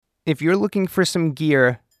If you're looking for some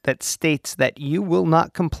gear that states that you will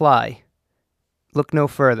not comply, look no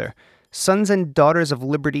further. Sons and Daughters of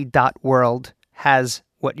Liberty.world has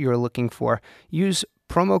what you're looking for. Use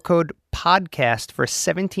promo code PODCAST for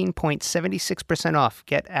 17.76% off.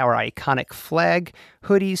 Get our iconic flag,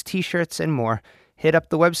 hoodies, t-shirts, and more. Hit up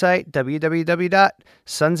the website,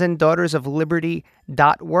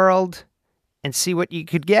 www.sonsanddaughtersofliberty.world, and see what you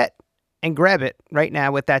could get and grab it right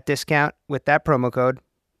now with that discount, with that promo code,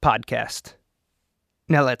 PODCAST.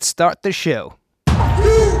 Now let's start the show. You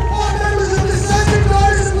are members of the Sons and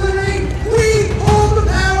Daughters of Liberty. We hold the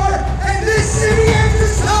power, and this city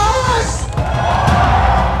answers to us.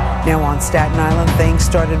 Now on Staten Island, things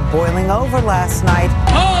started boiling over last night.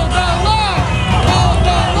 Hold the line! Hold the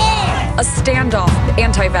line! A standoff,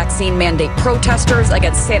 anti-vaccine mandate protesters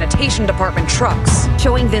against sanitation department trucks.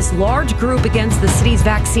 Showing this large group against the city's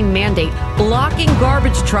vaccine mandate, blocking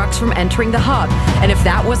garbage trucks from entering the hub. And if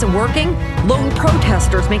that wasn't working, lone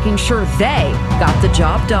protesters making sure they got the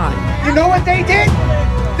job done. You know what they did?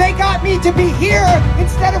 They got me to be here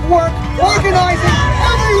instead of work, organizing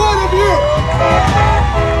every one of you.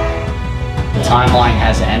 The timeline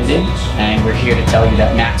has ended, and we're here to tell you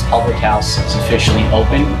that Matt's Public House is officially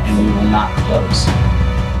open, and we will not close.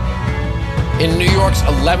 In New York's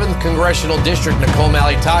 11th Congressional District, Nicole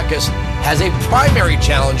Malliotakis has a primary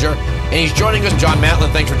challenger, and he's joining us. John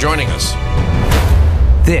Matlin, thanks for joining us.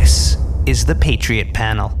 This is the Patriot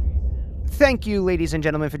Panel. Thank you, ladies and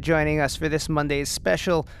gentlemen, for joining us for this Monday's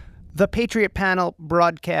special The Patriot Panel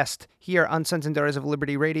broadcast here on Sons and Daughters of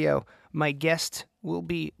Liberty Radio. My guest will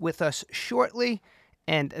be with us shortly,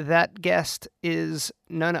 and that guest is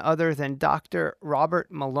none other than Dr.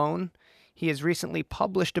 Robert Malone. He has recently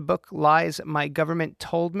published a book, Lies My Government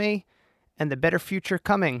Told Me, and the Better Future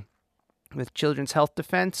Coming, with Children's Health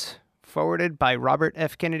Defense, forwarded by Robert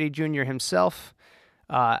F. Kennedy Jr. himself.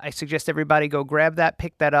 I suggest everybody go grab that,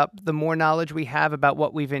 pick that up. The more knowledge we have about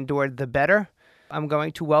what we've endured, the better. I'm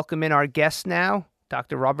going to welcome in our guest now,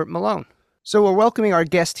 Dr. Robert Malone. So we're welcoming our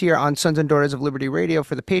guest here on Sons and Daughters of Liberty Radio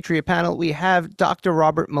for the Patriot Panel. We have Dr.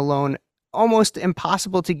 Robert Malone. Almost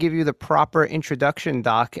impossible to give you the proper introduction,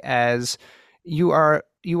 Doc, as you are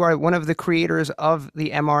one of the creators of the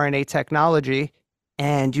mRNA technology,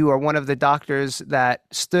 and you are one of the doctors that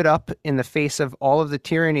stood up in the face of all of the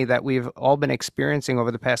tyranny that we've all been experiencing over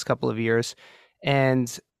the past couple of years.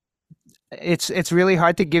 And it's really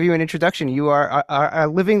hard to give you an introduction. You are a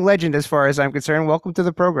living legend as far as I'm concerned. Welcome to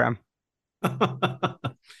the program. Now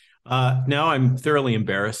I'm thoroughly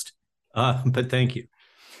embarrassed, but thank you.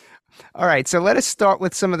 All right, so let us start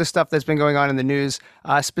with some of the stuff that's been going on in the news,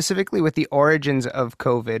 specifically with the origins of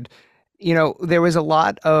COVID. You know, there was a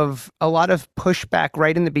lot of pushback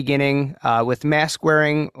right in the beginning with mask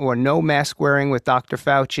wearing or no mask wearing with Dr.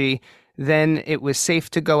 Fauci. Then it was safe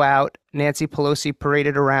to go out. Nancy Pelosi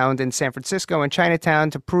paraded around in San Francisco and Chinatown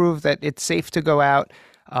to prove that it's safe to go out.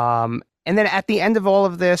 And then at the end of all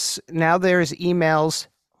of this, now there's emails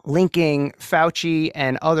linking Fauci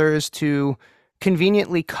and others to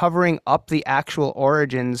conveniently covering up the actual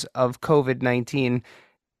origins of COVID-19.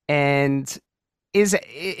 And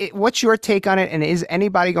what's your take on it? And is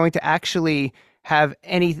anybody going to actually have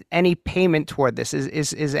any payment toward this?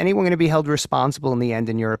 Is anyone going to be held responsible in the end,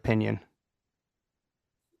 in your opinion?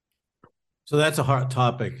 So that's a hot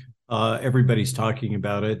topic. Everybody's talking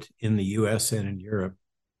about it in the U.S. and in Europe.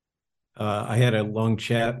 I had a long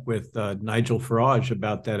chat with Nigel Farage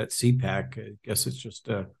about that at CPAC. I guess it's just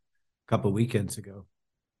a couple of weekends ago.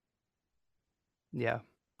 Yeah.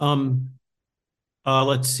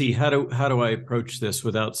 Let's see. How do I approach this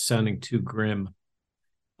without sounding too grim?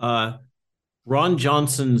 Ron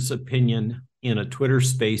Johnson's opinion in a Twitter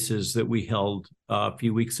Spaces that we held a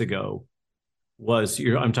few weeks ago was,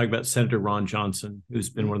 I'm talking about Senator Ron Johnson, who's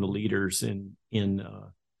been one of the leaders in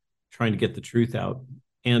trying to get the truth out.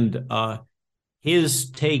 And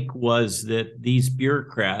his take was that these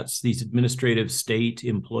bureaucrats, these administrative state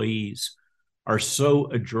employees, are so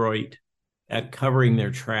adroit at covering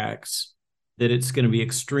their tracks that it's going to be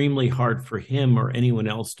extremely hard for him or anyone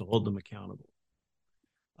else to hold them accountable.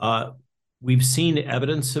 We've seen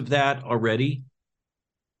evidence of that already.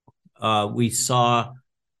 We saw,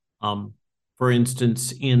 for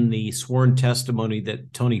instance, in the sworn testimony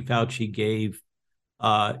that Tony Fauci gave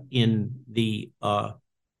in the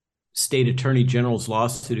state attorney general's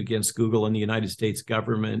lawsuit against Google and the United States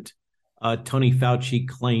government, Tony Fauci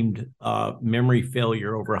claimed memory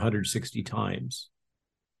failure over 160 times.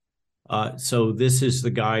 So this is the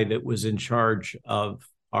guy that was in charge of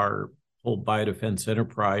our whole biodefense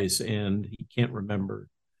enterprise, and he can't remember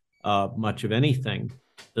much of anything,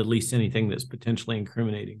 at least anything that's potentially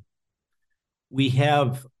incriminating. we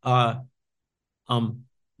have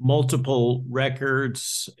multiple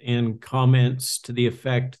records and comments to the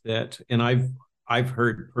effect that, and I've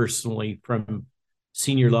heard personally from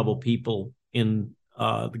senior level people in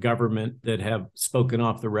the government that have spoken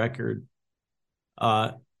off the record,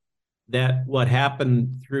 that what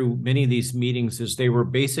happened through many of these meetings is they were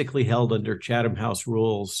basically held under Chatham House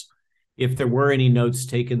rules. If there were any notes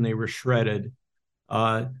taken, they were shredded.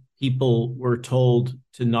 People were told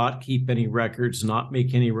to not keep any records, not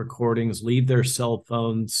make any recordings, leave their cell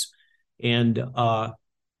phones, and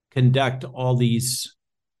conduct all these,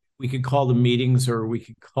 we could call them meetings or we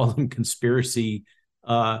could call them conspiracy,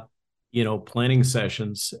 planning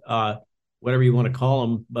sessions, whatever you want to call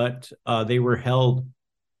them. But they were held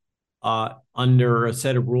under a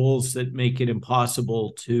set of rules that make it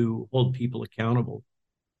impossible to hold people accountable.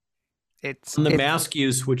 On the mask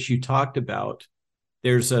use, which you talked about,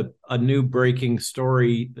 there's a new breaking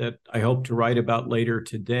story that I hope to write about later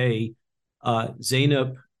today.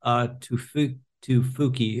 Zainab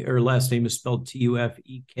Tufekci, her last name is spelled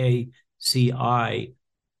Tufekci,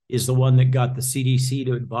 is the one that got the CDC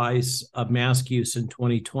to advise of mask use in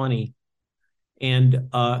 2020. And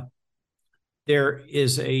there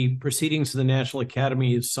is a Proceedings of the National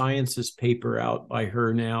Academy of Sciences paper out by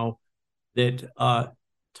her now that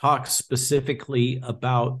talks specifically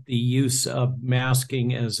about the use of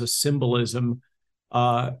masking as a symbolism,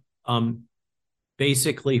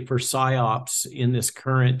 basically for psyops in this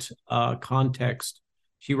current context.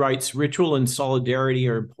 She writes, ritual and solidarity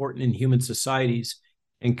are important in human societies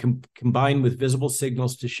and combined with visible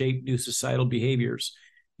signals to shape new societal behaviors.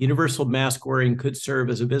 Universal mask wearing could serve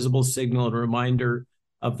as a visible signal and reminder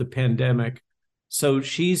of the pandemic. So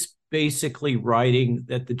she's basically writing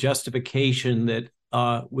that the justification that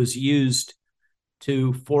was used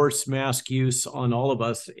to force mask use on all of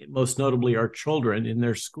us, most notably our children in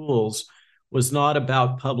their schools, was not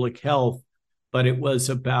about public health, but it was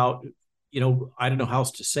about, I don't know how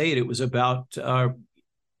else to say it. It was about,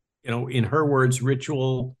 in her words,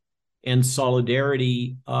 ritual and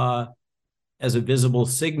solidarity as a visible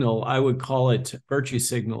signal. I would call it virtue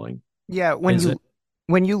signaling. Yeah,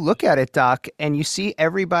 when you look at it, Doc, and you see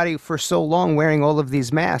everybody for so long wearing all of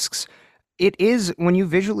these masks, it is, when you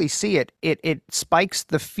visually see it, it spikes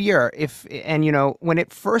the fear. When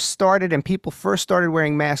it first started and people first started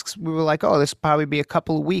wearing masks, we were like, oh, this will probably be a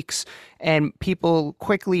couple of weeks. And people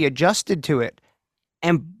quickly adjusted to it.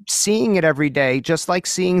 And seeing it every day, just like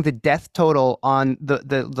seeing the death total on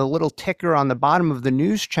the little ticker on the bottom of the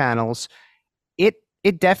news channels,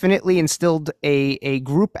 it definitely instilled a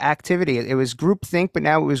group activity. It was group think, but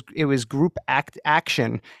now it was group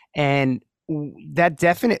action. And that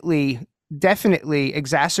definitely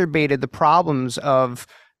exacerbated the problems of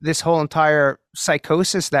this whole entire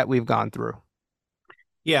psychosis that we've gone through.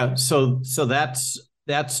 Yeah, so that's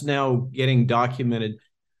now getting documented.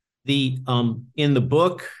 In the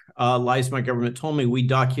book, Lies My Government Told Me, we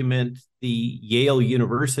document the Yale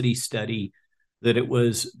University study that it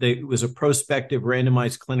was a prospective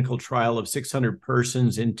randomized clinical trial of 600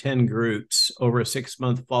 persons in 10 groups over a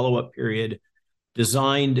 6-month follow-up period,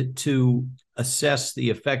 designed to assess the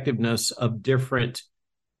effectiveness of different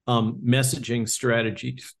messaging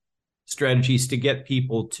strategies to get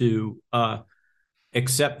people to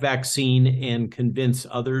accept vaccine and convince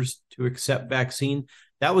others to accept vaccine.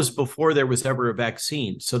 That was before there was ever a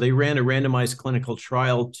vaccine. So they ran a randomized clinical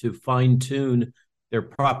trial to fine-tune their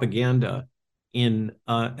propaganda in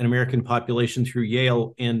an American population through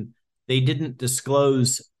Yale, and they didn't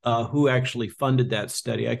disclose who actually funded that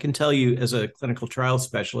study. I can tell you, as a clinical trial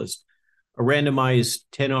specialist, a randomized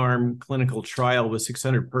 10-arm clinical trial with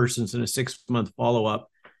 600 persons in a 6-month follow-up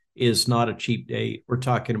is not a cheap date. We're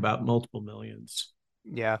talking about multiple millions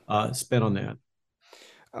spent on that.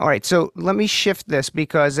 All right, so let me shift this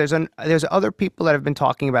because there's other people that have been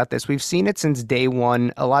talking about this. We've seen it since day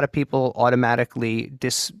one. A lot of people automatically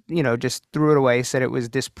just threw it away, said it was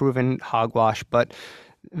disproven hogwash. But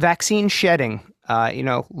vaccine shedding,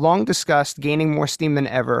 long discussed, gaining more steam than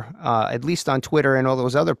ever, at least on Twitter and all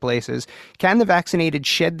those other places. Can the vaccinated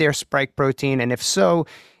shed their spike protein? And if so,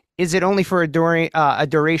 is it only for a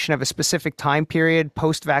duration of a specific time period,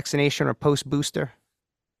 post-vaccination or post-booster?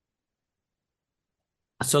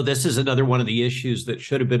 So this is another one of the issues that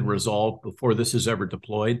should have been resolved before this is ever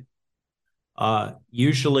deployed.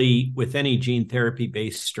 Usually with any gene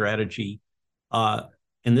therapy-based strategy, and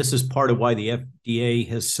this is part of why the FDA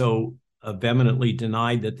has so vehemently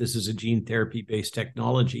denied that this is a gene therapy-based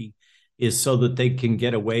technology, is so that they can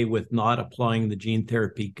get away with not applying the gene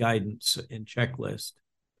therapy guidance and checklist.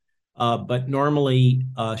 But normally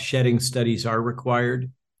shedding studies are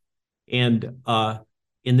required. And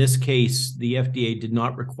In this case, the FDA did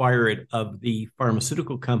not require it of the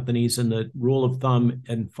pharmaceutical companies. And the rule of thumb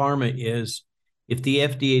in pharma is if the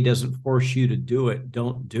FDA doesn't force you to do it,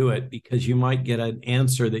 don't do it, because you might get an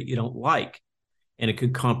answer that you don't like and it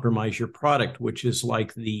could compromise your product, which is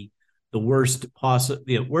like the worst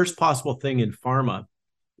possible thing in pharma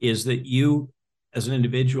is that you as an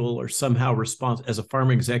individual are somehow responsible, as a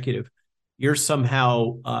pharma executive, you're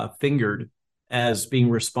somehow fingered as being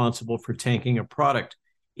responsible for tanking a product.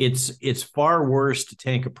 It's far worse to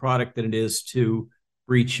tank a product than it is to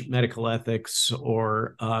breach medical ethics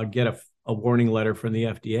or get a warning letter from the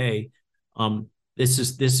FDA. This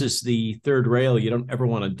is the third rail. You don't ever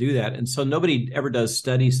want to do that. And so nobody ever does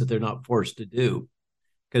studies that they're not forced to do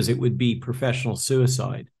because it would be professional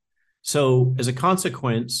suicide. So as a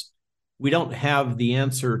consequence, we don't have the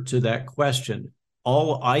answer to that question.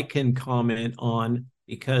 All I can comment on,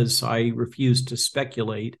 because I refuse to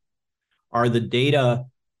speculate, are the data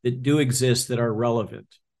that do exist that are relevant.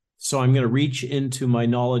 So I'm going to reach into my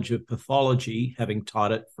knowledge of pathology, having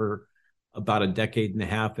taught it for about a decade and a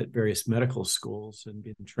half at various medical schools and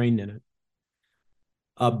been trained in it.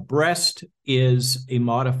 A breast is a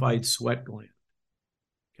modified sweat gland.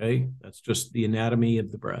 Okay, that's just the anatomy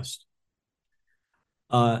of the breast.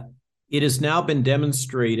 It has now been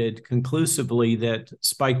demonstrated conclusively that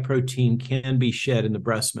spike protein can be shed in the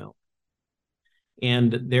breast milk.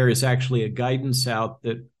 And there is actually a guidance out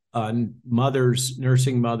that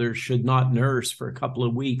nursing mothers should not nurse for a couple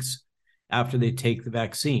of weeks after they take the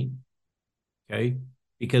vaccine, okay?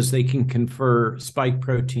 Because they can confer spike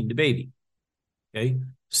protein to baby, okay?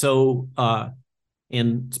 So,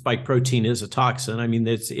 and spike protein is a toxin. I mean,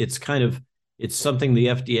 it's something the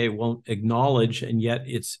FDA won't acknowledge, and yet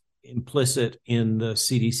it's implicit in the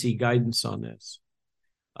CDC guidance on this.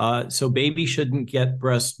 So baby shouldn't get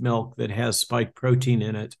breast milk that has spike protein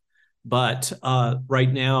in it. But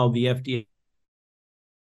right now, the FDA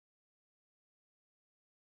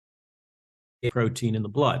protein in the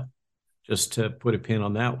blood, just to put a pin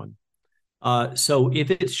on that one. So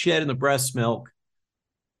if it's shed in the breast milk,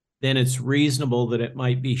 then it's reasonable that it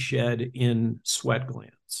might be shed in sweat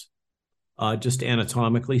glands, just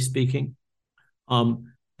anatomically speaking.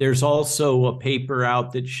 There's also a paper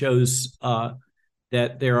out that shows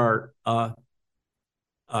that there are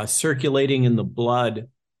circulating in the blood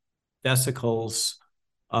vesicles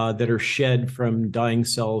that are shed from dying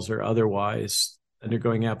cells or otherwise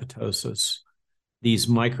undergoing apoptosis, these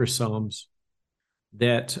microsomes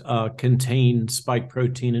that contain spike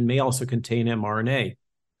protein and may also contain mRNA.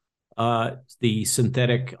 The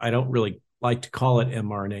synthetic, I don't really like to call it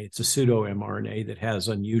mRNA. It's a pseudo mRNA that has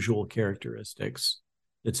unusual characteristics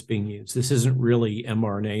that's being used. This isn't really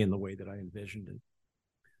mRNA in the way that I envisioned it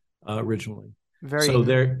originally.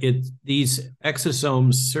 These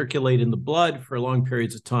exosomes circulate in the blood for long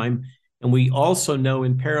periods of time. And we also know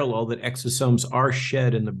in parallel that exosomes are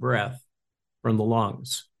shed in the breath from the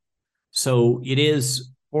lungs. So it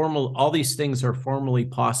is formal, all these things are formally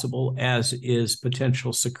possible, as is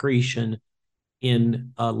potential secretion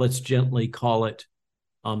in, let's gently call it,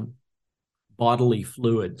 bodily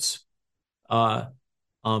fluids.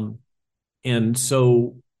 And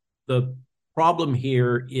so the problem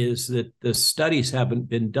here is that the studies haven't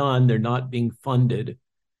been done. They're not being funded.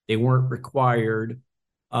 They weren't required.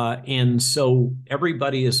 And so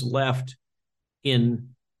everybody is left in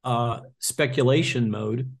speculation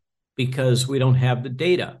mode because we don't have the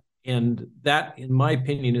data. And that, in my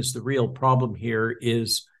opinion, is the real problem here,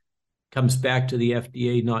 comes back to the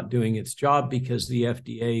FDA not doing its job, because the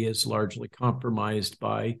FDA is largely compromised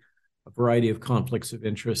by a variety of conflicts of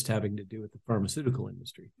interest having to do with the pharmaceutical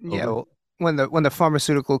industry. Yeah, well, when the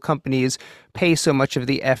pharmaceutical companies pay so much of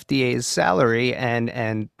the FDA's salary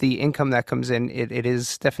and the income that comes in, it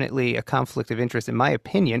is definitely a conflict of interest, in my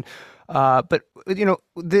opinion. But you know,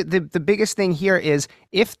 the biggest thing here is,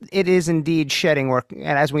 if it is indeed shedding, or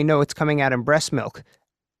and as we know, it's coming out in breast milk,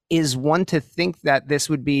 is one to think that this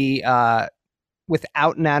would be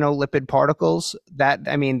without nanolipid particles. That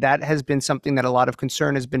has been something that a lot of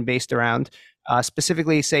concern has been based around.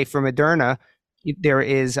 Specifically, say for Moderna, there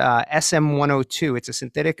is SM102. It's a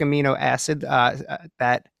synthetic amino acid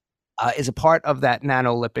that is a part of that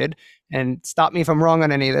nanolipid. And stop me if I'm wrong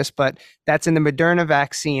on any of this, but that's in the Moderna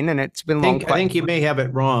vaccine, and it's been long. I think you may have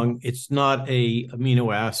it wrong. It's not a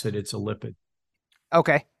amino acid; it's a lipid.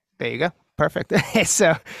 Okay, there you go. Perfect.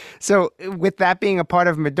 So with that being a part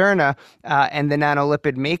of Moderna and the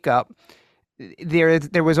nanolipid makeup,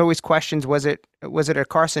 there was always questions: was it a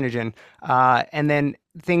carcinogen? And then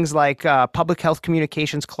things like Public Health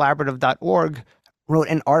Communications Collaborative.org wrote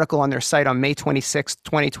an article on their site on May 26,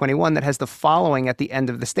 2021, that has the following at the end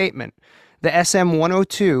of the statement. The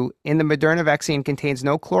SM-102 in the Moderna vaccine contains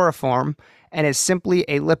no chloroform and is simply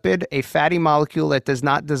a lipid, a fatty molecule that does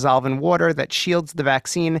not dissolve in water that shields the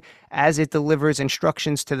vaccine as it delivers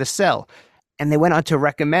instructions to the cell. And they went on to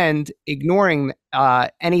recommend ignoring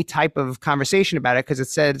any type of conversation about it because it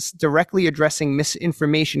says directly addressing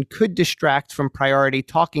misinformation could distract from priority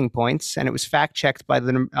talking points. And it was fact checked by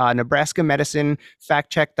the Nebraska Medicine,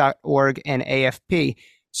 factcheck.org, and AFP.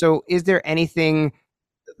 So is there anything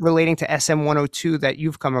relating to SM-102 that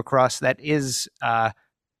you've come across that is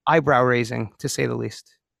eyebrow raising, to say the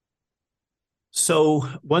least? So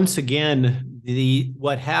once again,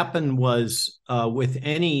 what happened was with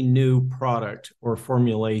any new product or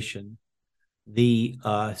formulation, the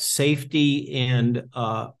safety and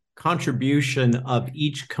contribution of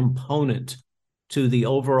each component to the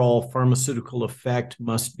overall pharmaceutical effect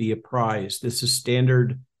must be apprised. This is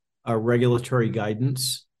standard regulatory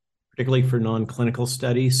guidance, particularly for non-clinical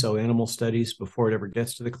studies, so animal studies before it ever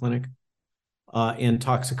gets to the clinic, and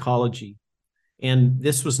toxicology. And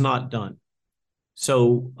this was not done.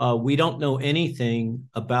 So we don't know anything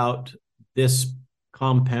about this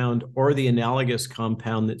compound or the analogous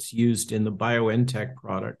compound that's used in the BioNTech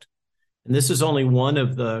product. And this is only one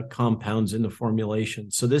of the compounds in the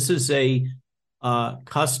formulation. So this is a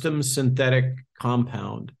custom synthetic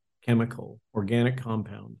compound, chemical, organic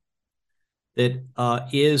compound that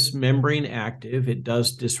is membrane active. It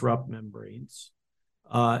does disrupt membranes.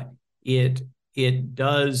 It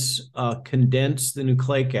does condense the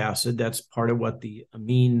nucleic acid. That's part of what the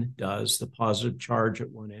amine does, the positive charge at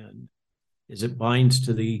one end, is it binds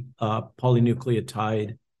to the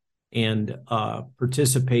polynucleotide and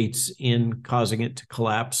participates in causing it to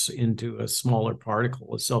collapse into a smaller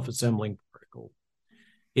particle, a self-assembling particle.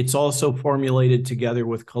 It's also formulated together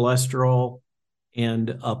with cholesterol and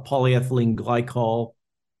polyethylene glycol,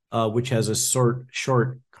 which has a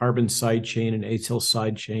short carbon side chain and acyl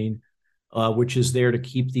side chain, which is there to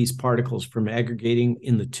keep these particles from aggregating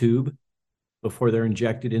in the tube before they're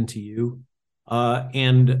injected into you.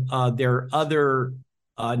 And there are other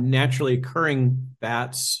naturally occurring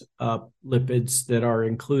fats, lipids that are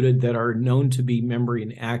included that are known to be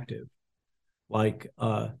membrane active, like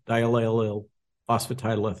diallyl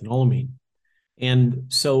phosphatidylethanolamine. And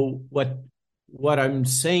so what I'm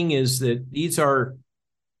saying is that these are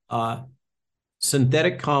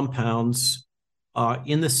synthetic compounds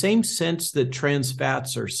in the same sense that trans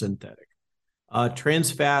fats are synthetic.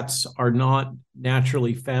 Trans fats are not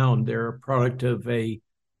naturally found. They're a product of a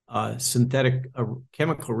synthetic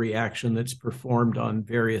chemical reaction that's performed on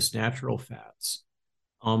various natural fats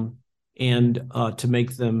and to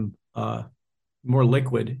make them more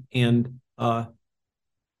liquid. And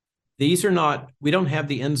these are not, we don't have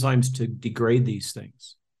the enzymes to degrade these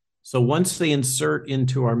things. So once they insert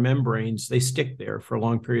into our membranes, they stick there for a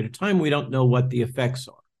long period of time. We don't know what the effects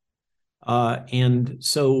are. And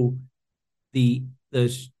so now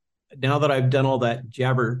that I've done all that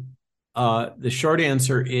jabber, the short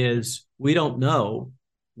answer is we don't know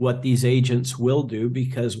what these agents will do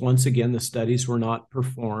because, once again, the studies were not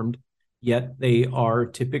performed, yet they are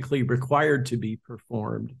typically required to be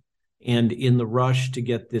performed. And in the rush to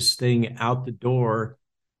get this thing out the door,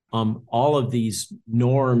 all of these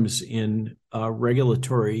norms in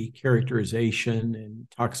regulatory characterization and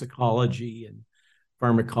toxicology and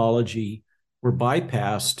pharmacology were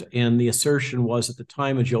bypassed. And the assertion was at the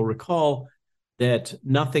time, as you'll recall, that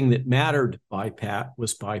nothing that mattered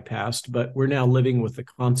was bypassed, but we're now living with the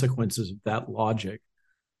consequences of that logic.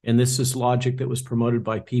 And this is logic that was promoted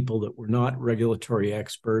by people that were not regulatory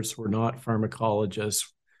experts, were not pharmacologists,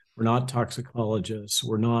 were not toxicologists,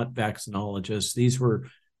 were not vaccinologists. These were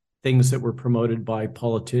things that were promoted by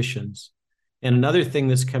politicians. And another thing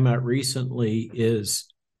that's come out recently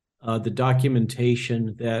is the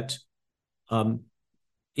documentation that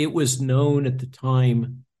it was known at the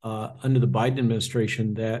time under the Biden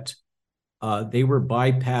administration that they were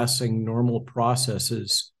bypassing normal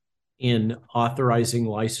processes in authorizing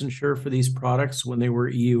licensure for these products when they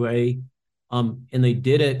were EUA. And they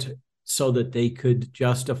did it so that they could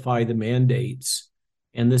justify the mandates.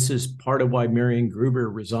 And this is part of why Marian Gruber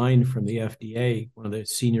resigned from the FDA, one of the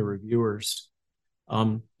senior reviewers,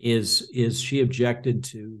 is she objected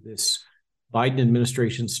to this Biden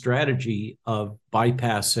administration strategy of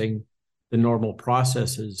bypassing the normal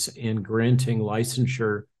processes and granting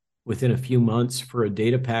licensure within a few months for a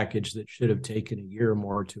data package that should have taken a year or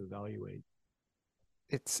more to evaluate.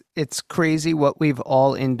 It's crazy what we've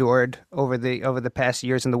all endured over the past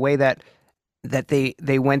years, and the way that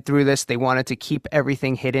they went through this. They wanted to keep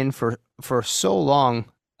everything hidden for so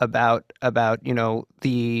long about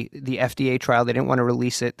the FDA trial. They didn't want to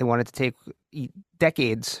release it. They wanted to take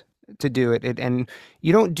decades to do it. And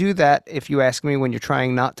you don't do that, if you ask me, when you're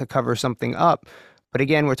trying not to cover something up. But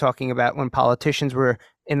again, we're talking about when politicians were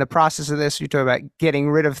in the process of this, you talk about getting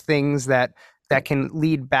rid of things that can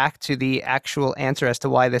lead back to the actual answer as to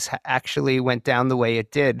why this actually went down the way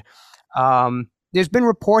it did. There's been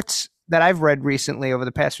reports that I've read recently over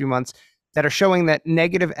the past few months that are showing that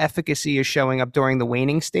negative efficacy is showing up during the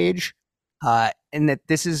waning stage. And that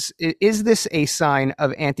this is this a sign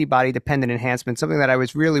of antibody dependent enhancement? Something that I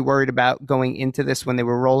was really worried about going into this when they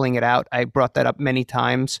were rolling it out. I brought that up many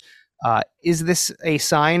times. Is this a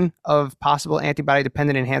sign of possible antibody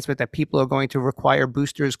dependent enhancement that people are going to require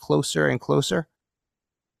boosters closer and closer?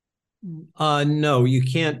 No, you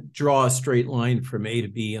can't draw a straight line from A to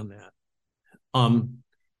B on that.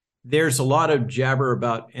 There's a lot of jabber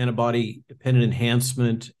about antibody-dependent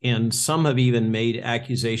enhancement, and some have even made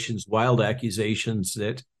accusations, wild accusations,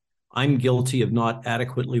 that I'm guilty of not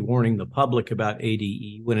adequately warning the public about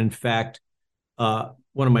ADE, when in fact,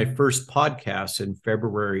 one of my first podcasts in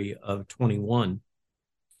February of 21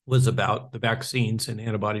 was about the vaccines and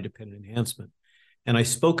antibody-dependent enhancement. And I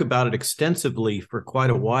spoke about it extensively for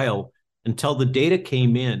quite a while until the data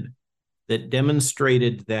came in that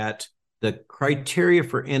demonstrated that the criteria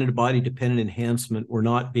for antibody-dependent enhancement were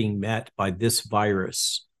not being met by this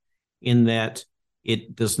virus, in that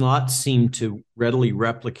it does not seem to readily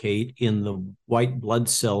replicate in the white blood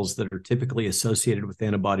cells that are typically associated with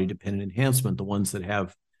antibody-dependent enhancement, the ones that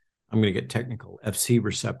have, I'm going to get technical, FC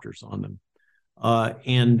receptors on them.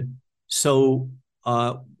 And so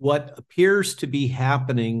what appears to be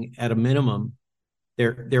happening at a minimum,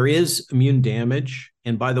 there is immune damage.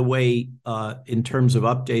 And by the way, in terms of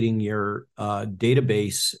updating your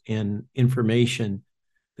database and information,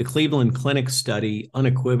 the Cleveland Clinic study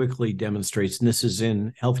unequivocally demonstrates, and this is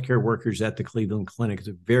in healthcare workers at the Cleveland Clinic, it's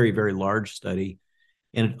a very, very large study,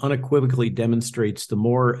 and it unequivocally demonstrates the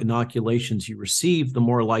more inoculations you receive, the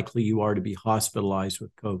more likely you are to be hospitalized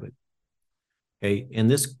with COVID. Okay, and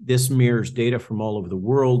this mirrors data from all over the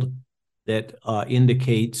world that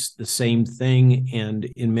indicates the same thing, and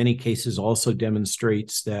in many cases also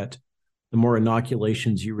demonstrates that the more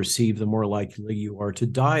inoculations you receive, the more likely you are to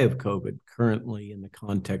die of COVID, currently in the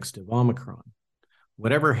context of Omicron.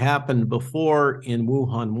 Whatever happened before in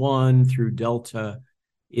Wuhan 1 through Delta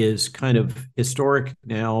is kind of historic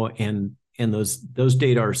now, and those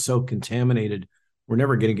data are so contaminated, we're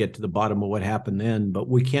never going to get to the bottom of what happened then, but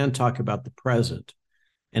we can talk about the present.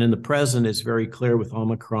 And in the present, it's very clear with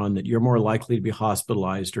Omicron that you're more likely to be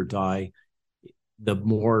hospitalized or die the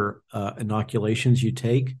more inoculations you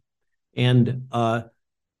take. And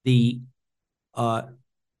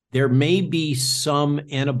there may be some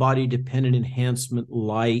antibody-dependent enhancement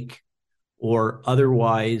like or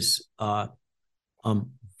otherwise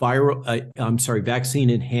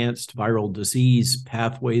vaccine-enhanced viral disease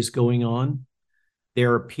pathways going on.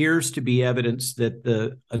 There appears to be evidence that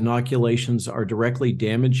the inoculations are directly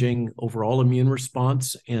damaging overall immune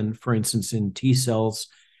response, and for instance, in T cells,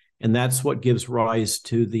 and that's what gives rise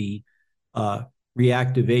to the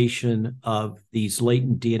reactivation of these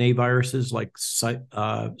latent DNA viruses like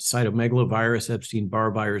cytomegalovirus,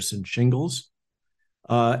 Epstein-Barr virus, and shingles,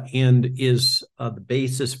 and is the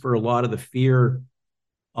basis for a lot of the fear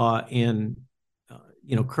and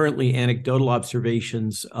currently anecdotal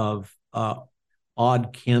observations of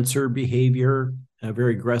odd cancer behavior,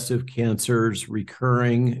 very aggressive cancers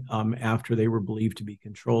recurring after they were believed to be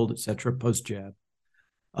controlled, et cetera, post-jab.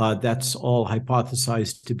 That's all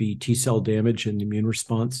hypothesized to be T-cell damage and immune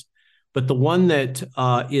response. But the one that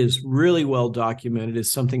is really well documented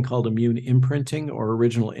is something called immune imprinting or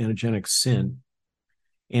original antigenic sin.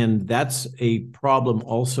 And that's a problem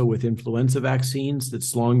also with influenza vaccines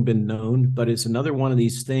that's long been known, but it's another one of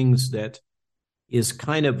these things that is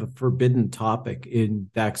kind of a forbidden topic in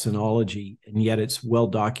vaccinology, and yet it's well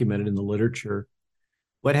documented in the literature.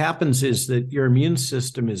 What happens is that your immune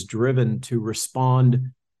system is driven to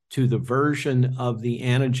respond to the version of the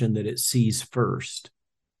antigen that it sees first.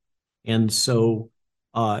 And so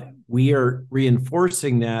we are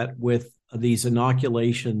reinforcing that with these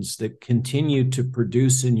inoculations that continue to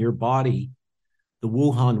produce in your body the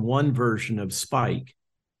Wuhan 1 version of spike.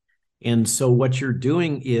 And so what you're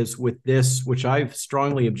doing is with this, which I've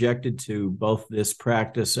strongly objected to, both this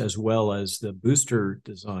practice as well as the booster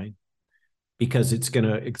design, because it's going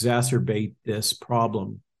to exacerbate this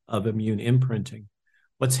problem of immune imprinting.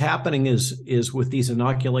 What's happening is with these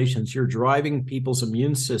inoculations, you're driving people's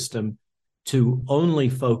immune system to only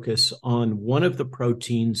focus on one of the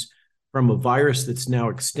proteins from a virus that's now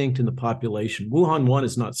extinct in the population. Wuhan 1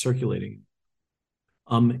 is not circulating.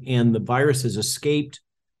 And the virus has escaped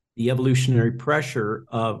the evolutionary pressure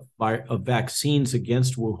of vaccines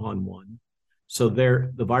against Wuhan 1. So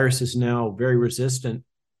the virus is now very resistant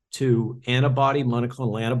to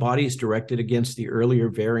monoclonal antibodies directed against the earlier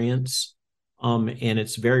variants. And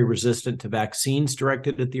it's very resistant to vaccines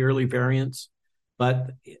directed at the early variants.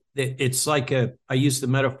 But it's like I use the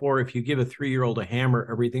metaphor, if you give a 3-year-old a hammer,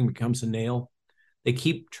 everything becomes a nail. They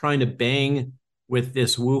keep trying to bang with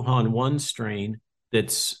this Wuhan 1 strain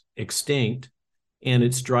that's extinct, and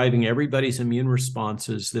it's driving everybody's immune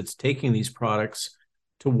responses that's taking these products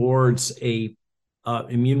towards a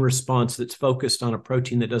immune response that's focused on a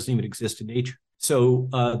protein that doesn't even exist in nature. So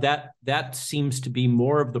that seems to be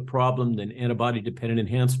more of the problem than antibody-dependent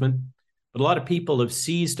enhancement. But a lot of people have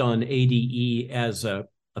seized on ADE as a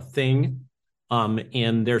thing,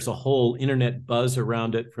 and there's a whole internet buzz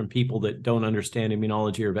around it from people that don't understand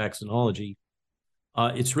immunology or vaccinology.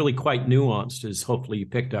 It's really quite nuanced, as hopefully you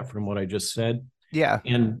picked up from what I just said. Yeah.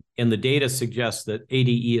 And the data suggests that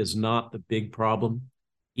ADE is not the big problem,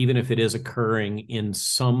 even if it is occurring in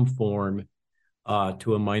some form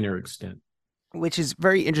to a minor extent. Which is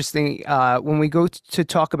very interesting. When we go to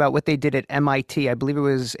talk about what they did at MIT, I believe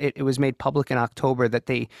it was made public in October that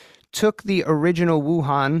they took the original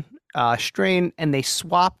Wuhan strain and they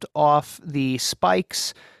swapped off the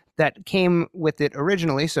spikes that came with it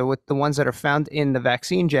originally, so with the ones that are found in the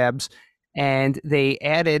vaccine jabs, and they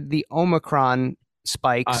added the Omicron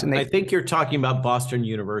spikes. And I think you're talking about Boston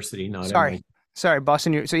University, not MIT. Sorry,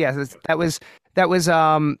 Boston. So yeah, that was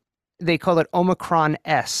they call it Omicron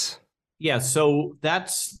S. Yeah, so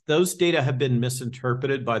those data have been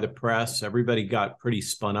misinterpreted by the press. Everybody got pretty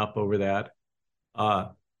spun up over that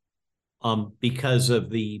because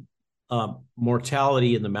of the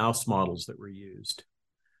mortality in the mouse models that were used.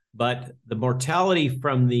 But the mortality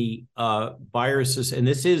from the viruses, and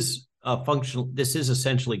this is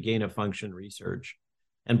essentially gain of function research.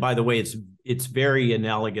 And by the way, it's very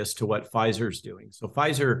analogous to what Pfizer's doing. So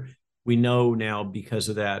Pfizer, we know now because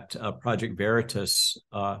of that Project Veritas,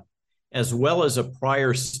 as well as a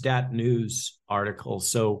prior Stat News article.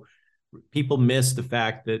 So people miss the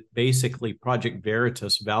fact that basically Project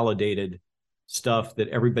Veritas validated stuff that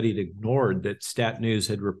everybody had ignored that Stat News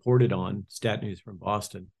had reported on, Stat News from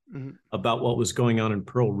Boston, about what was going on in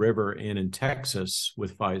Pearl River and in Texas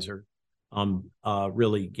with Pfizer,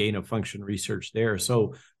 really gain of function research there.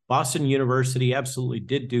 So Boston University absolutely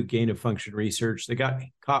did do gain of function research. They got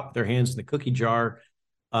caught with their hands in the cookie jar.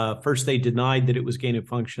 First, they denied that it was gain of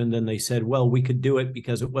function. Then they said, well, we could do it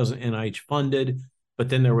because it wasn't NIH funded. But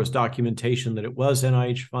then there was documentation that it was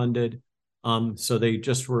NIH funded. So they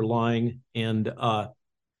just were lying. And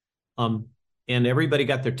everybody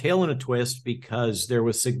got their tail in a twist because there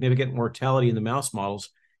was significant mortality in the mouse models.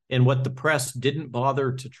 And what the press didn't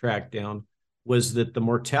bother to track down was that the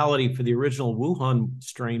mortality for the original Wuhan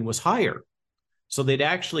strain was higher. So they'd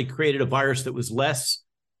actually created a virus that was less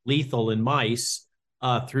lethal in mice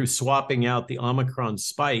through swapping out the Omicron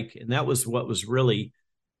spike. And that was what was really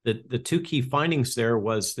the two key findings there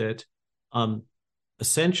was that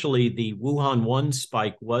essentially the Wuhan 1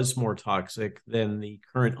 spike was more toxic than the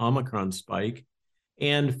current Omicron spike.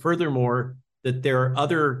 And furthermore, that there are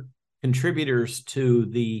other contributors to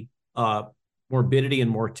the morbidity and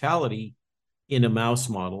mortality in a mouse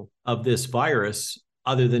model of this virus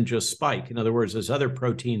other than just spike. In other words, there's other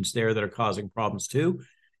proteins there that are causing problems too.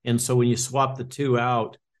 And so when you swap the two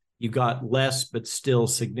out, you got less but still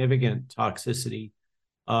significant toxicity.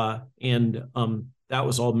 That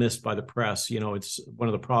was all missed by the press. You know, it's one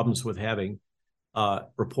of the problems with having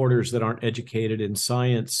reporters that aren't educated in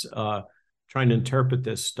science trying to interpret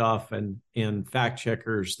this stuff and fact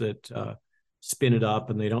checkers that spin it up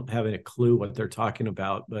and they don't have any clue what they're talking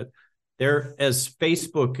about. But they're, as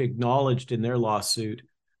Facebook acknowledged in their lawsuit,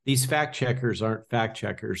 these fact checkers aren't fact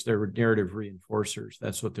checkers. They're narrative reinforcers.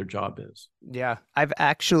 That's what their job is. Yeah. I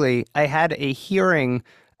had a hearing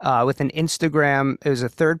with an Instagram. It was a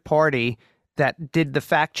third party that did the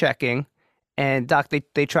fact checking. And Doc,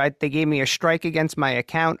 they gave me a strike against my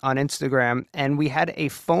account on Instagram. And we had a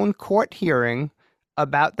phone court hearing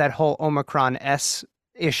about that whole Omicron S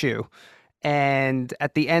issue. And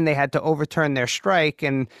at the end, they had to overturn their strike.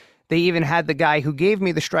 And they even had the guy who gave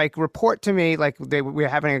me the strike report to me, like we were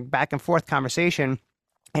having a back and forth conversation.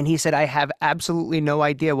 And he said, I have absolutely no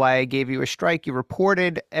idea why I gave you a strike. You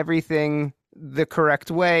reported everything the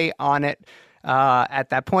correct way on it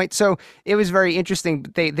at that point. So it was very interesting.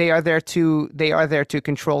 They are there to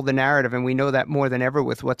control the narrative. And we know that more than ever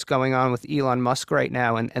with what's going on with Elon Musk right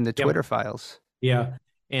now and the Twitter files. Yeah.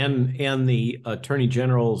 And the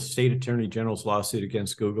state attorney general's lawsuit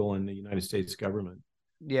against Google and the United States government.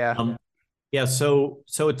 Yeah. So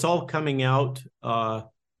it's all coming out.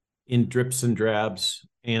 in drips and drabs.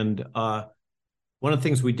 And one of the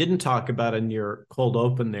things we didn't talk about in your cold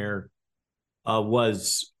open there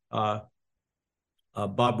was Bob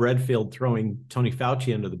Redfield throwing Tony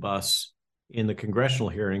Fauci under the bus in the congressional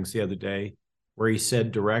hearings the other day, where he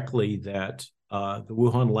said directly that the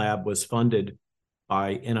Wuhan lab was funded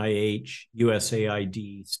by NIH,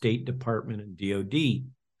 USAID, State Department, and DOD.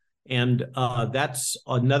 And that's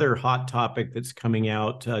another hot topic that's coming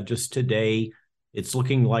out just today. It's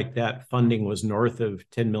looking like that funding was north of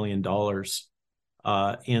 $10 million.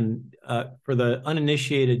 And for the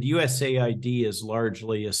uninitiated, USAID is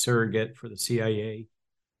largely a surrogate for the CIA.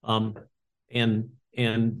 And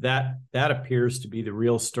that appears to be the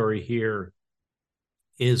real story here,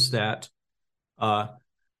 is that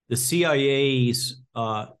the CIA's,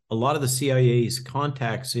 a lot of the CIA's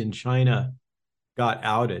contacts in China got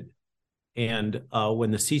outed. And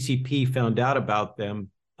when the CCP found out about them,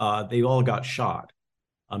 they all got shot.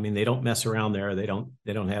 I mean, they don't mess around there. They don't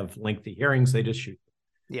have lengthy hearings. They just shoot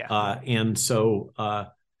them. Yeah. And so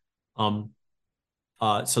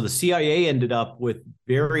the CIA ended up with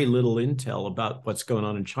very little intel about what's going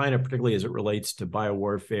on in China, particularly as it relates to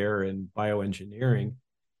biowarfare and bioengineering.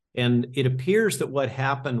 And it appears that what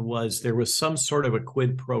happened was there was some sort of a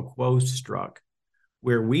quid pro quo struck,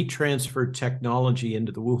 where we transferred technology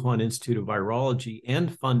into the Wuhan Institute of Virology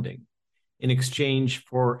and funding in exchange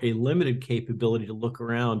for a limited capability to look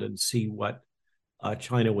around and see what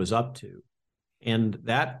China was up to. And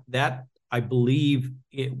that I believe,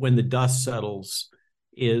 when the dust settles,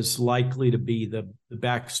 is likely to be the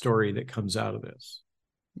backstory that comes out of this.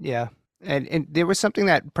 Yeah. And there was something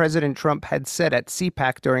that President Trump had said at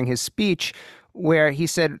CPAC during his speech, where he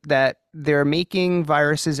said that they're making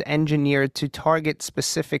viruses engineered to target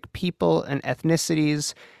specific people and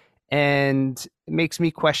ethnicities. And it makes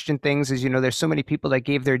me question things, as you know, there's so many people that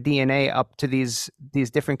gave their DNA up to these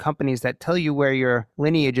different companies that tell you where your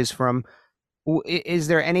lineage is from. Is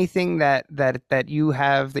there anything that you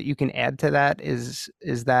have that you can add to that? Is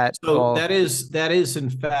that so? All... That is in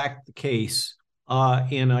fact the case,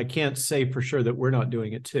 and I can't say for sure that we're not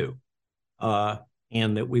doing it too,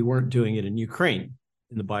 and that we weren't doing it in Ukraine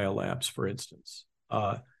in the biolabs, for instance.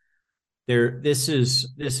 This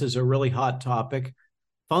is a really hot topic.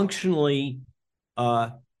 Functionally,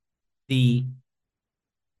 whether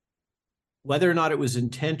or not it was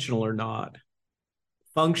intentional or not,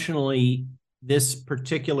 functionally, this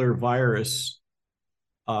particular virus,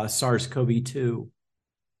 SARS-CoV-2,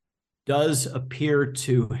 does appear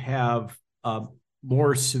to have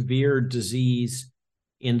more severe disease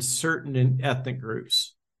in certain ethnic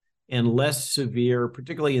groups and less severe,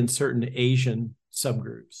 particularly in certain Asian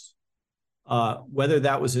subgroups. Whether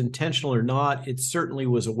that was intentional or not, it certainly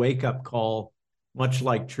was a wake-up call, much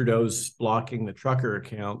like Trudeau's blocking the trucker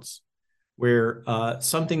accounts, where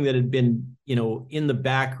something that had been, in the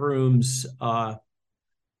back rooms of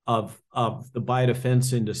the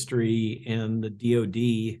biodefense industry and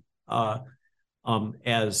the DOD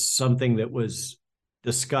as something that was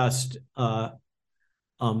discussed under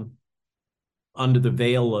the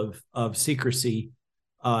veil of secrecy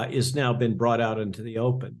is now been brought out into the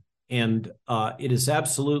open. And it is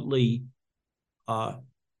absolutely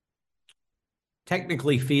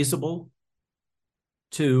technically feasible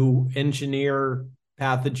to engineer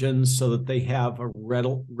pathogens so that they have a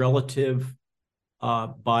relative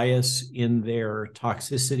bias in their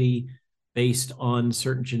toxicity based on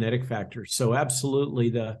certain genetic factors. So absolutely,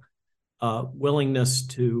 the willingness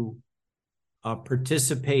to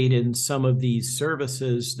participate in some of these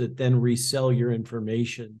services that then resell your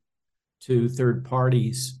information to third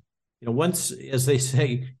parties. Once, as they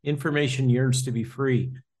say, information yearns to be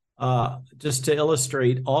free. Just to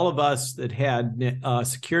illustrate, all of us that had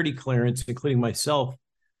security clearance, including myself,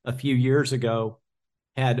 a few years ago,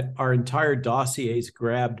 had our entire dossiers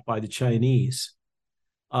grabbed by the Chinese.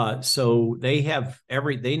 So they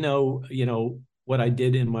know, what I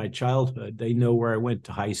did in my childhood. They know where I went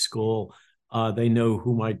to high school. They know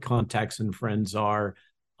who my contacts and friends are.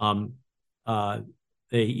 When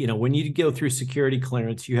you go through security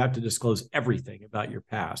clearance, you have to disclose everything about your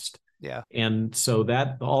past. Yeah. And so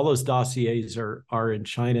that all those dossiers are in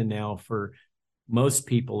China now for most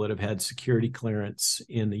people that have had security clearance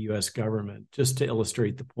in the U.S. government, just to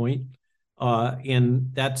illustrate the point. And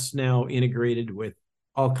that's now integrated with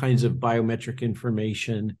all kinds of biometric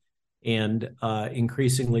information and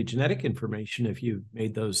increasingly genetic information if you've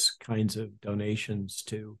made those kinds of donations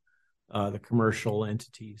to the commercial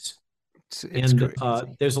entities.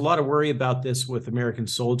 There's a lot of worry about this with American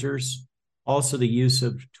soldiers. Also, the use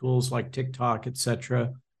of tools like TikTok, et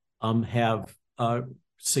cetera, have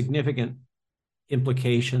significant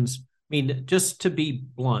implications, mean, just to be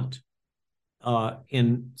blunt,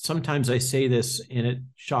 and sometimes I say this and it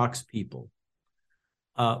shocks people.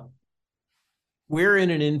 We're in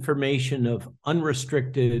an information of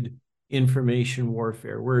unrestricted information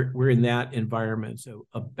warfare. We're in that environment, so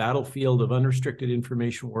a battlefield of unrestricted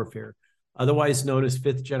information warfare, otherwise known as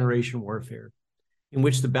fifth generation warfare, in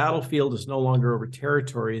which the battlefield is no longer over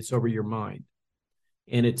territory, it's over your mind.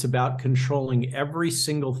 And it's about controlling every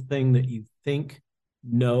single thing that you think,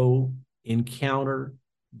 know, encounter,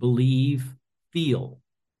 believe, feel.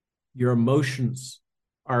 Your emotions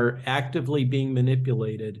are actively being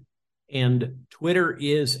manipulated. And Twitter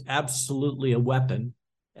is absolutely a weapon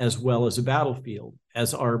as well as a battlefield,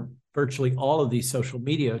 as are virtually all of these social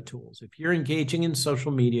media tools. If you're engaging in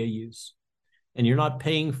social media use and you're not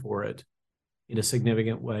paying for it in a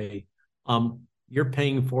significant way, you're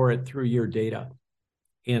paying for it through your data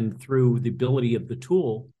and through the ability of the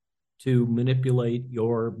tool to manipulate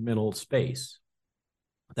your mental space.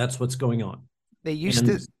 That's what's going on. They used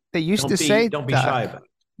to say, don't be shy about it.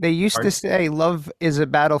 They used Pardon? to say love is a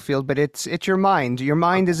battlefield, but it's your mind. Your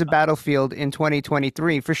mind is a battlefield in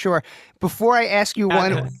 2023 for sure. Before I ask you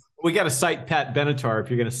one, we got to cite Pat Benatar if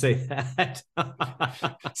you're going to say that.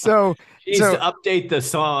 So she needs to update the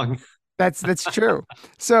song. That's true.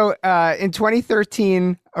 So in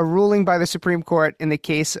 2013, a ruling by the Supreme Court in the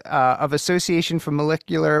case of Association for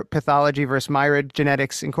Molecular Pathology versus Myriad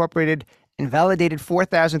Genetics Incorporated invalidated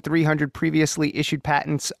 4,300 previously issued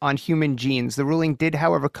patents on human genes. The ruling did,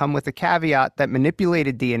 however, come with a caveat that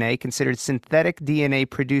manipulated DNA, considered synthetic DNA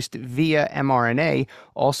produced via mRNA,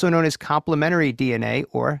 also known as complementary DNA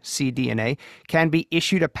or cDNA, can be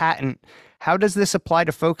issued a patent. How does this apply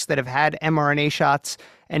to folks that have had mRNA shots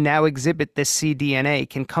and now exhibit this cDNA?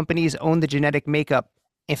 Can companies own the genetic makeup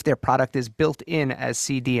if their product is built in as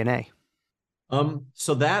cDNA?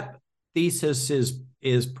 So that thesis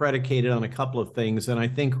is predicated on a couple of things, and I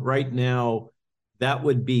think right now that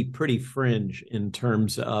would be pretty fringe in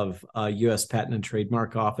terms of U.S. Patent and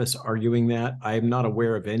Trademark Office arguing that. I am not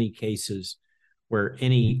aware of any cases where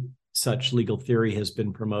any such legal theory has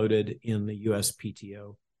been promoted in the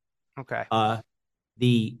USPTO. Okay.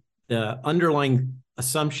 The underlying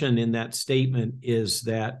assumption in that statement is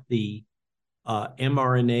that the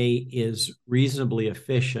mRNA is reasonably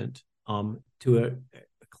efficient to a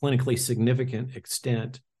clinically significant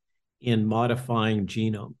extent in modifying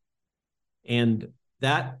genome. And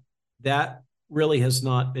that really has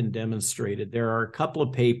not been demonstrated. There are a couple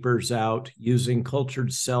of papers out using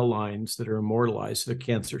cultured cell lines that are immortalized, they're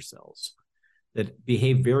cancer cells, that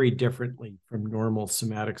behave very differently from normal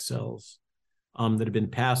somatic cells that have been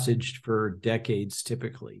passaged for decades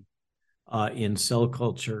typically in cell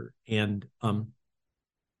culture, and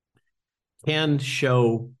can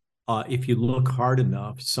show, if you look hard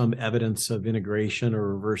enough, some evidence of integration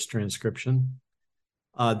or reverse transcription.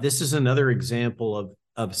 This is another example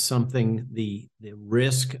of something, the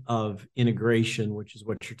risk of integration, which is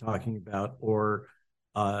what you're talking about, or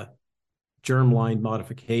germline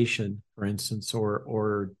modification, for instance,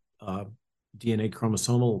 or DNA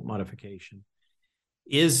chromosomal modification,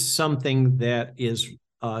 is something that is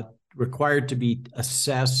required to be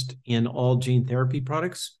assessed in all gene therapy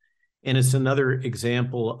products. And it's another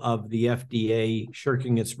example of the FDA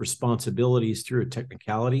shirking its responsibilities through a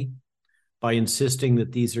technicality by insisting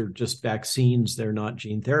that these are just vaccines, they're not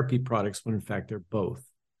gene therapy products, when in fact they're both.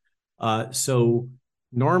 So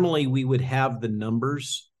normally we would have the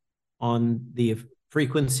numbers on the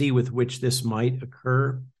frequency with which this might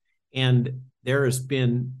occur. And there has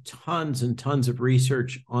been tons and tons of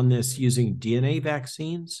research on this using DNA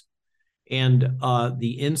vaccines. And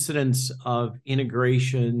the incidence of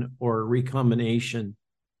integration or recombination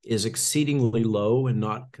is exceedingly low and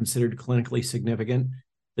not considered clinically significant.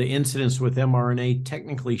 The incidence with mRNA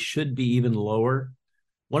technically should be even lower.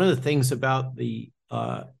 One of the things about the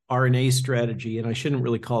RNA strategy, and I shouldn't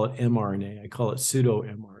really call it mRNA, I call it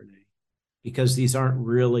pseudo-mRNA, because these aren't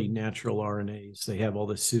really natural RNAs. They have all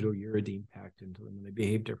this pseudouridine packed into them and they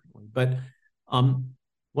behave differently. But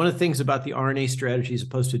one of the things about the RNA strategy as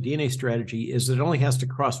opposed to DNA strategy is that it only has to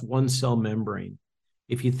cross one cell membrane.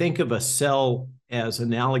 If you think of a cell as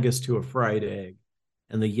analogous to a fried egg,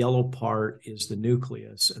 and the yellow part is the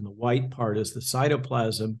nucleus, and the white part is the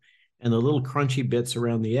cytoplasm, and the little crunchy bits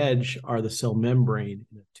around the edge are the cell membrane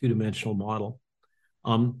in a two-dimensional model,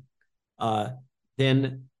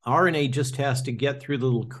 then RNA just has to get through the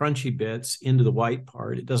little crunchy bits into the white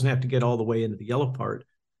part. It doesn't have to get all the way into the yellow part,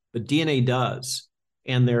 but DNA does.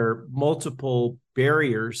 And there are multiple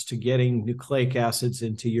barriers to getting nucleic acids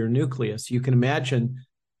into your nucleus. You can imagine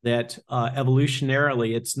that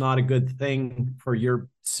evolutionarily, it's not a good thing for your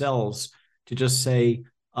cells to just say,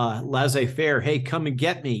 laissez-faire, hey, come and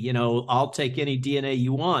get me, I'll take any DNA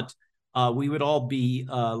you want, we would all be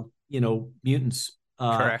mutants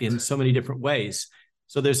in so many different ways.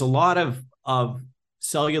 So there's a lot of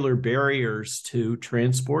cellular barriers to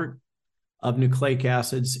transport of nucleic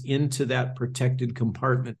acids into that protected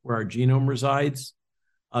compartment where our genome resides,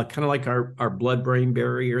 kind of like our blood-brain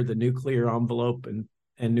barrier. The nuclear envelope and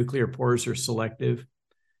nuclear pores are selective.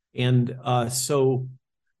 And so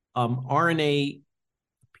RNA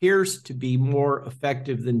appears to be more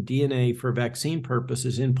effective than DNA for vaccine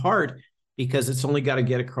purposes, in part because it's only got to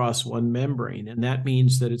get across one membrane. And that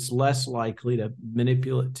means that it's less likely to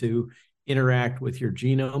manipulate, to interact with your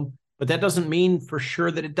genome. But that doesn't mean for sure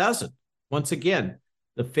that it doesn't. Once again,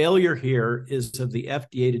 the failure here is of the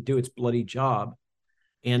FDA to do its bloody job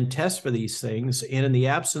and test for these things. And in the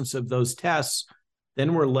absence of those tests,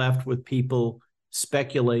 then we're left with people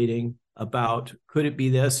speculating about, could it be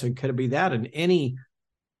this and could it be that? And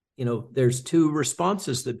there's two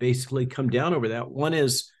responses that basically come down over that. One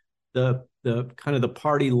is the kind of the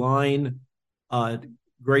party line,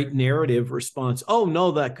 great narrative response. Oh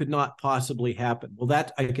no, that could not possibly happen. Well,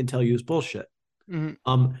 that I can tell you is bullshit.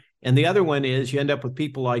 Mm-hmm. And the other one is you end up with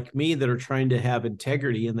people like me that are trying to have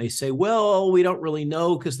integrity, and they say, well, we don't really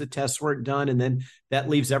know because the tests weren't done. And then that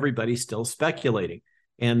leaves everybody still speculating,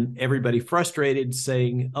 and everybody frustrated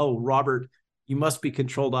saying, oh, Robert, you must be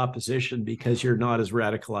controlled opposition because you're not as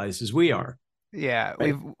radicalized as we are. Yeah,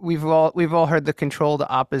 right? we've all heard the controlled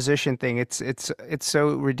opposition thing. It's so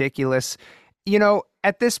ridiculous.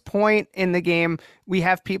 At this point in the game, we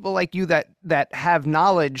have people like you that have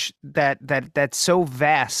knowledge that's so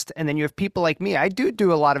vast, and then you have people like me. I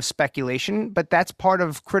do a lot of speculation, but that's part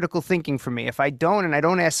of critical thinking for me. If I don't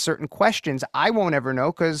ask certain questions, I won't ever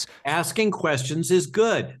know, because asking questions is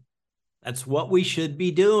good. That's what we should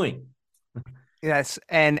be doing. Yes,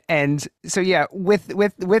 and so yeah, with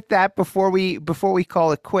that, before we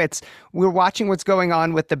call it quits, we're watching what's going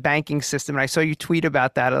on with the banking system, and I saw you tweet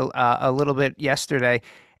about that a little bit yesterday,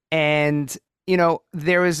 and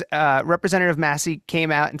there was Representative Massey came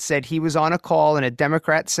out and said he was on a call, and a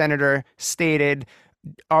Democrat senator stated,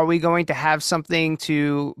 are we going to have something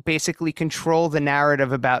to basically control the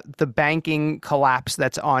narrative about the banking collapse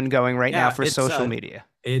that's ongoing right now for social media?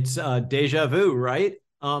 It's deja vu, right?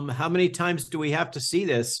 How many times do we have to see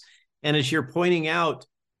this? And as you're pointing out,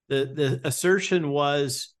 the assertion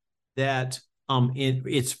was that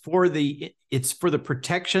it's for the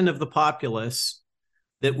protection of the populace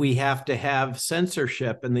that we have to have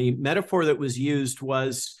censorship. And the metaphor that was used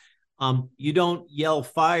was you don't yell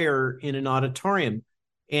fire in an auditorium.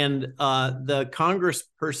 And the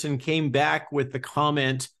congressperson came back with the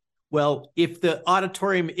comment, well, if the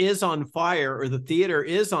auditorium is on fire or the theater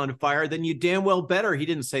is on fire, then you damn well better. He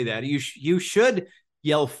didn't say that. You should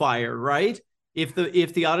yell fire, right? If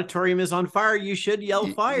the auditorium is on fire, you should yell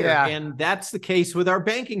fire. Yeah. And that's the case with our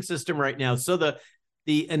banking system right now. So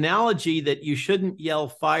the analogy that you shouldn't yell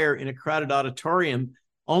fire in a crowded auditorium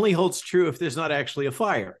only holds true if there's not actually a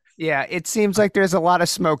fire. Yeah, it seems like there's a lot of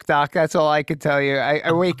smoke, Doc. That's all I could tell you.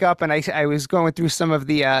 I wake up and I was going through some of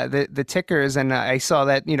the tickers, and I saw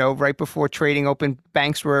that, right before trading open,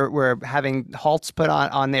 banks were having halts put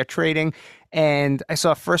on their trading. And I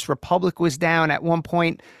saw First Republic was down at one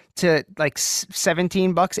point to like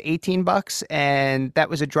 $17, $18, and that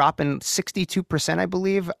was a drop in 62%, I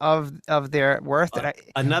believe, of their worth.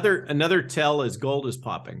 Another tell is gold is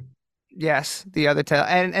popping. Yes, the other tell,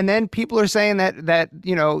 and then people are saying that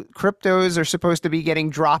cryptos are supposed to be getting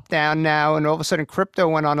dropped down now, and all of a sudden crypto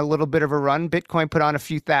went on a little bit of a run. Bitcoin put on a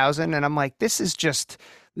few thousand, and I'm like, this is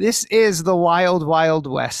the wild, wild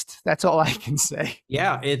west. That's all I can say.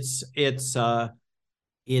 Yeah, it's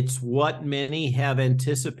what many have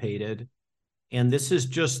anticipated, and this is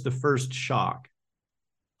just the first shock.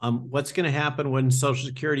 What's going to happen when Social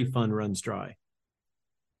Security fund runs dry?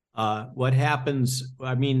 What happens?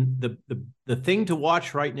 I mean, the thing to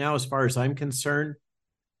watch right now, as far as I'm concerned,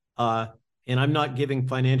 and I'm not giving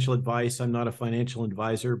financial advice. I'm not a financial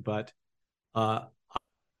advisor, but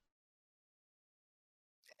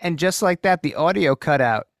and just like that, the audio cut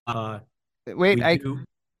out. Wait,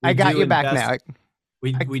 I got you back now.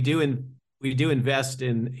 We do invest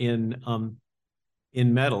in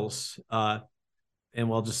metals, and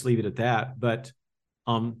we'll just leave it at that. But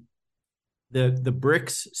the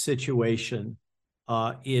BRICS situation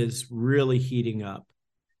is really heating up.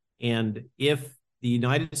 And if the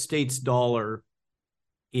United States dollar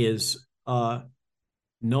is no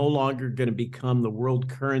longer going to become the world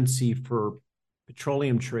currency for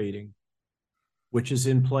petroleum trading, which is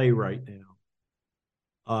in play right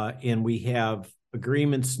now, and we have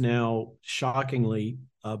agreements now, shockingly,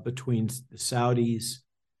 between the Saudis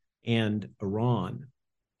and Iran,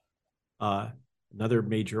 another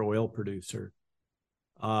major oil producer,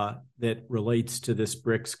 that relates to this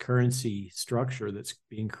BRICS currency structure that's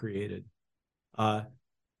being created.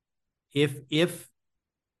 If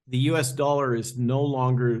the US dollar is no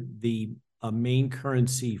longer the main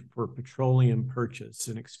currency for petroleum purchase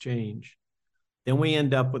and exchange, then we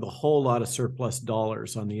end up with a whole lot of surplus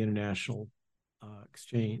dollars on the international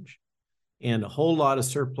exchange, and a whole lot of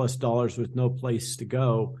surplus dollars with no place to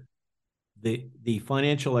go. The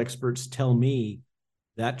financial experts tell me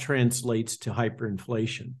that translates to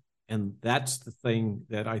hyperinflation. And that's the thing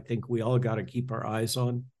that I think we all got to keep our eyes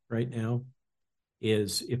on right now,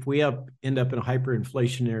 is if we end up in a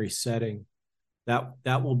hyperinflationary setting,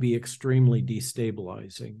 that will be extremely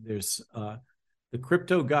destabilizing. There's the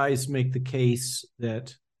crypto guys make the case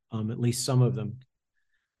that, at least some of them,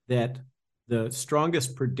 that the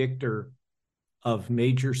strongest predictor of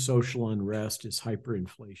major social unrest is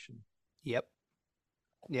hyperinflation. Yep.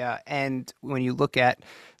 Yeah, and when you look at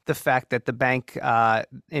the fact that the bank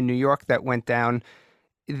in New York that went down,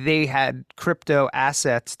 they had crypto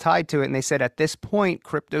assets tied to it, and they said at this point,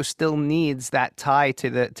 crypto still needs that tie to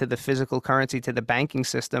the physical currency, to the banking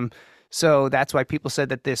system. So that's why people said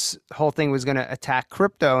that this whole thing was going to attack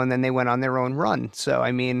crypto, and then they went on their own run. So,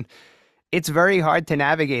 I mean, it's very hard to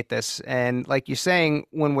navigate this. And like you're saying,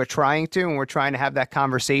 when we're trying to have that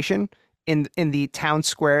conversation in the town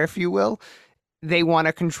square, if you will, they want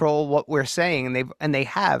to control what we're saying, and they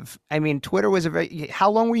have. I mean, Twitter was how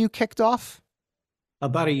long were you kicked off?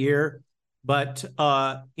 About a year. But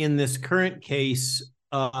in this current case,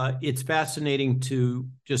 it's fascinating to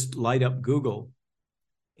just light up Google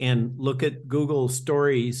and look at Google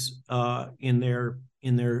stories in their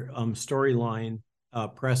storyline,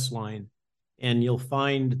 press line, and you'll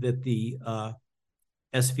find that the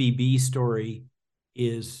SVB story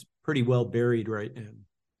is pretty well buried right now.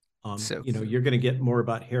 You're going to get more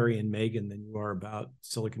about Harry and Meghan than you are about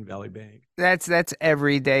Silicon Valley Bank. That's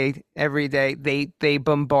every day. Every day they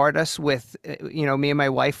bombard us with, me and my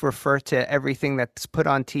wife refer to everything that's put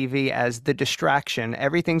on TV as the distraction.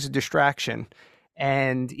 Everything's a distraction.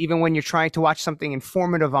 And even when you're trying to watch something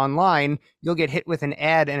informative online, you'll get hit with an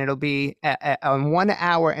ad, and it'll be on 1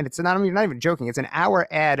 hour, and it's not even joking. It's an hour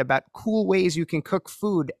ad about cool ways you can cook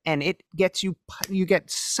food, and it gets you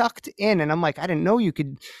get sucked in. And I'm like, I didn't know you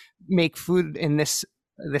could make food in this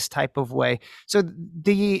type of way. So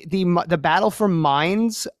the battle for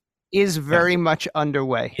minds is very much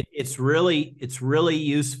underway. It's really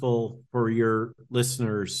useful for your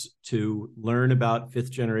listeners to learn about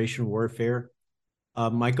fifth generation warfare.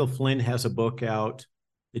 Michael Flynn has a book out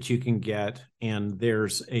that you can get, and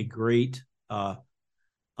there's a great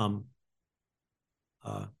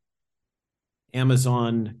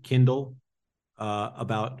Amazon Kindle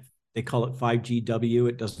about, they call it 5GW.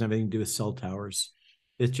 It doesn't have anything to do with cell towers,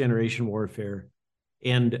 fifth generation warfare.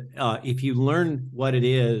 And if you learn what it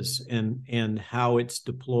is and how it's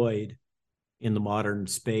deployed in the modern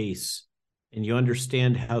space, and you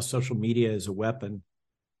understand how social media is a weapon,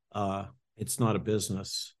 it's not a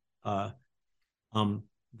business,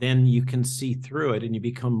 then you can see through it and you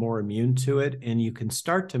become more immune to it, and you can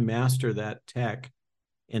start to master that tech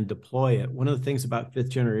and deploy it. One of the things about fifth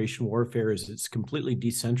generation warfare is it's completely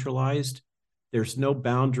decentralized. There's no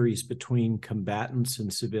boundaries between combatants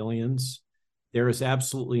and civilians. There is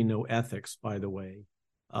absolutely no ethics, by the way.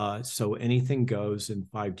 So anything goes in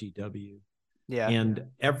 5GW. Yeah. And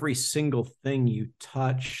every single thing you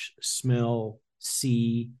touch, smell,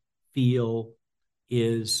 see, feel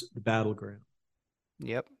is the battleground.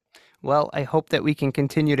 Yep. Well, I hope that we can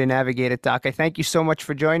continue to navigate it, Doc. I thank you so much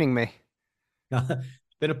for joining me. It's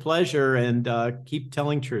been a pleasure, and keep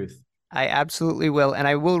telling truth. I absolutely will. And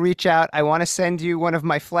I will reach out. I want to send you one of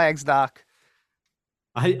my flags, Doc.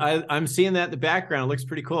 I'm seeing that in the background. It looks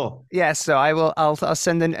pretty cool. Yeah, so I'll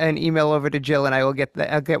send an email over to Jill, and I'll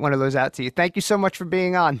get one of those out to you. Thank you so much for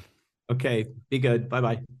being on. Okay, be good.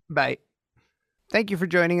 Bye-bye. Bye. Thank you for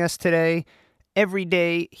joining us today. Every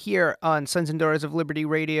day here on Sons and Daughters of Liberty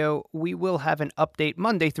Radio, we will have an update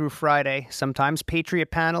Monday through Friday, sometimes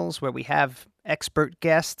Patriot Panels, where we have expert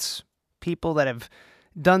guests, people that have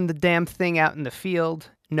done the damn thing out in the field,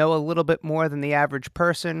 know a little bit more than the average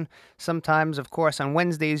person. Sometimes, of course, on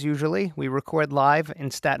Wednesdays usually, we record live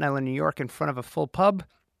in Staten Island, New York in front of a full pub.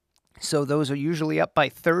 So those are usually up by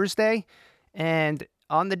Thursday. And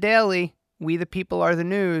on the daily, We the People Are the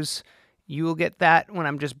News. You will get that when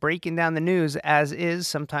I'm just breaking down the news as is,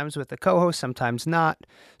 sometimes with a co-host, sometimes not.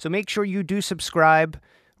 So make sure you do subscribe,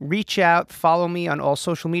 reach out, follow me on all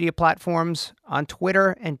social media platforms, on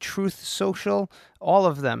Twitter and Truth Social, all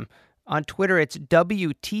of them. On Twitter, it's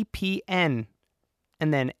WTPN.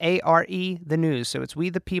 and then ARE, the news. So it's We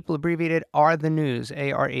the People, abbreviated are the news,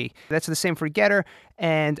 ARE. That's the same for Getter.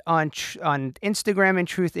 And on Instagram and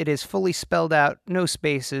Truth, it is fully spelled out, no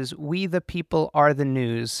spaces. We the People are the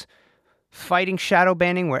news. Fighting shadow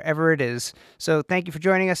banning wherever it is. So thank you for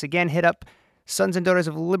joining us. Again, hit up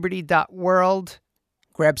sonsanddaughtersofliberty.world.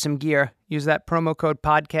 Grab some gear. Use that promo code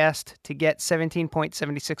podcast to get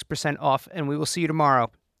 17.76% off, and we will see you tomorrow.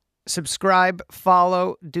 Subscribe,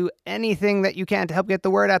 follow, do anything that you can to help get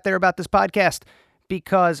the word out there about this podcast,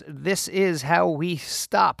 because this is how we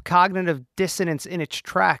stop cognitive dissonance in its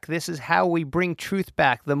track. This is how we bring truth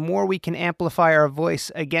back. The more we can amplify our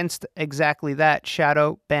voice against exactly that,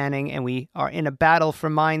 shadow banning, and we are in a battle for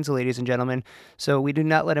minds, ladies and gentlemen, so we do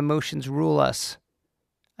not let emotions rule us.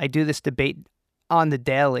 I do this debate on the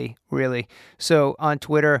daily, really. So on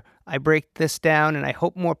Twitter, I break this down, and I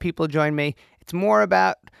hope more people join me. It's more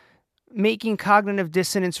about making cognitive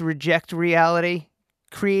dissonance reject reality,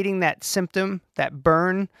 creating that symptom, that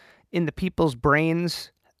burn in the people's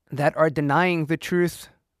brains that are denying the truth.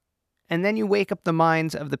 And then you wake up the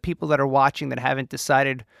minds of the people that are watching that haven't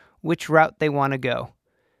decided which route they want to go.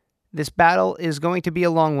 This battle is going to be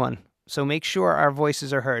a long one, so make sure our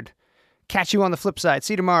voices are heard. Catch you on the flip side.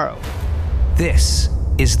 See you tomorrow. This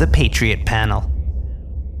is the Patriot Panel.